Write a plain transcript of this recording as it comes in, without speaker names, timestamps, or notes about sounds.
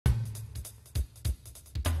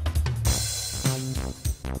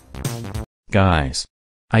Guys,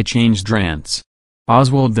 I changed rants.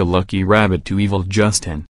 Oswald the Lucky Rabbit to Evil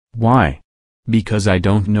Justin. Why? Because I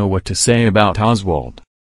don't know what to say about Oswald.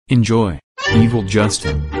 Enjoy. Evil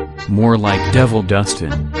Justin. More like Devil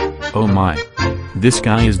Dustin. Oh my. This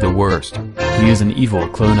guy is the worst. He is an evil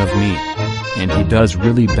clone of me. And he does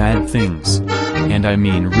really bad things. And I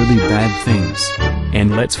mean really bad things.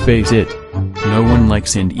 And let's face it, no one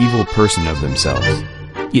likes an evil person of themselves.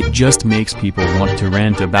 It just makes people want to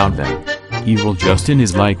rant about them. Evil Justin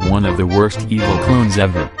is like one of the worst evil clones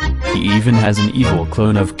ever. He even has an evil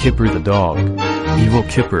clone of Kipper the dog. Evil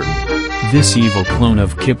Kipper. This evil clone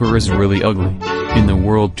of Kipper is really ugly. In the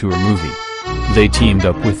World Tour movie, they teamed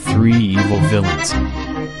up with 3 evil villains.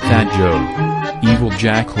 Fat Joe. Evil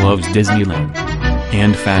Jack loves Disneyland.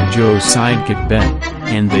 And Fat Joe's sidekick Ben.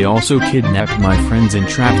 And they also kidnapped my friends and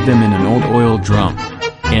trapped them in an old oil drum.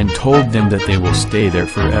 And told them that they will stay there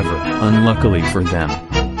forever. Unluckily for them,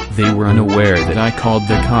 they were unaware that I called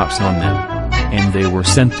the cops on them. And they were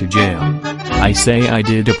sent to jail. I say I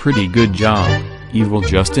did a pretty good job. Evil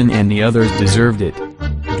Justin and the others deserved it.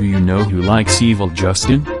 Do you know who likes Evil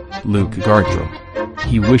Justin? Luke Gartrell.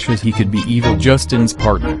 He wishes he could be Evil Justin's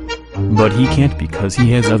partner. But he can't because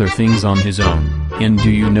he has other things on his own. And do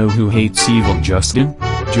you know who hates Evil Justin?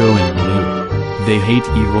 Joe and Blue. They hate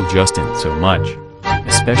Evil Justin so much.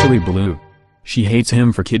 Especially Blue. She hates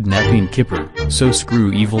him for kidnapping Kipper. So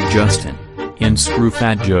screw Evil Justin. And screw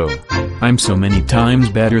Fat Joe. I'm so many times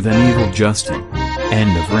better than Evil Justin.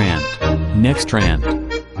 End of rant. Next rant.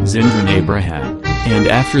 Zindran Abraham. And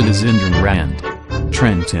after the Zindran rant,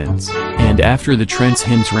 Trent Hints. And after the Trent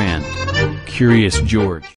Hints rant, Curious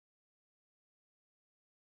George.